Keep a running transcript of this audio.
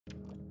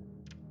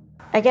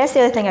I guess the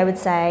other thing I would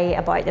say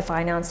about the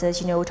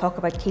finances, we talk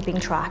about keeping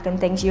track and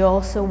things. You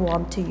also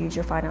want to use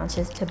your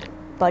finances to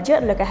budget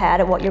and look ahead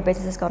at what your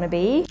business is going to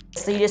be.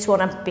 So you just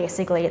want to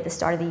basically at the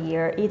start of the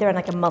year, either on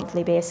like a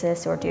monthly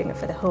basis or doing it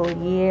for the whole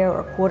year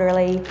or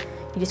quarterly,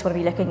 you just want to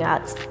be looking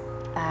at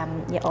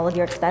all of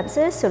your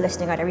expenses, so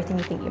listing out everything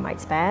you think you might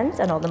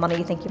spend and all the money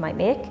you think you might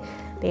make,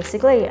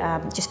 basically,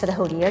 just for the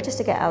whole year, just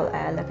to get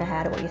a look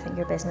ahead at what you think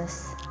your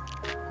business,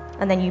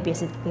 and then you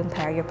basically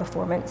compare your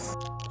performance.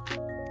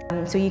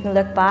 So you can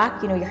look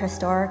back, your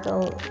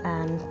historical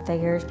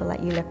figures will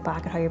let you look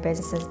back at how your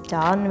business is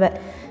done,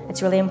 but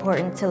it's really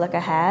important to look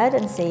ahead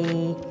and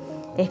see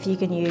if you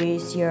can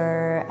use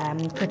your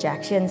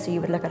projections. So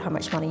you would look at how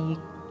much money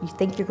you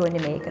think you're going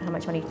to make and how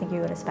much money you think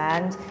you're going to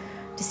spend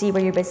to see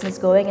where your business is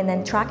going, and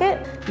then track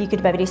it. You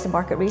could maybe do some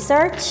market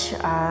research.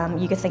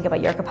 You could think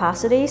about your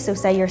capacity. So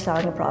say you're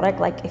selling a product,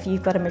 like if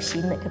you've got a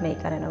machine that can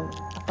make,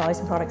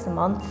 1,000 products a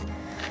month,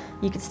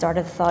 you could start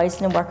at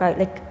 1,000 and work out,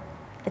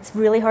 it's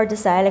really hard to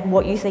say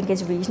what you think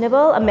is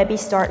reasonable, and maybe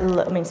start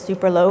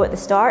super low at the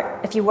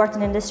start. If you worked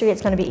in industry,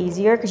 it's going to be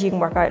easier because you can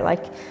work out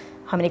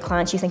how many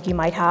clients you think you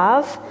might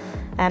have.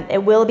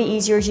 It will be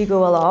easier as you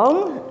go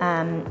along,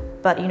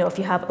 but if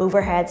you have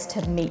overheads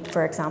to meet,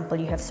 for example,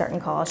 you have certain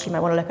costs, you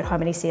might want to look at how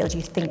many sales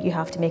you think you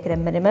have to make at a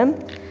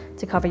minimum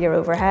to cover your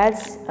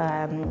overheads,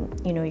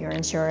 your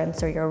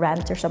insurance or your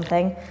rent or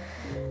something.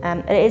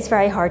 It is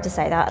very hard to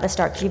say that at the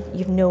start because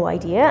you've no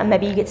idea, and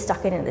maybe you get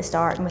stuck in it at the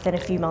start, and within a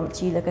few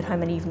months you look at how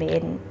many you've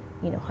made and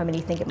how many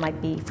you think it might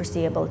be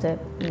foreseeable to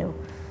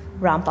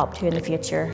ramp up to in the future.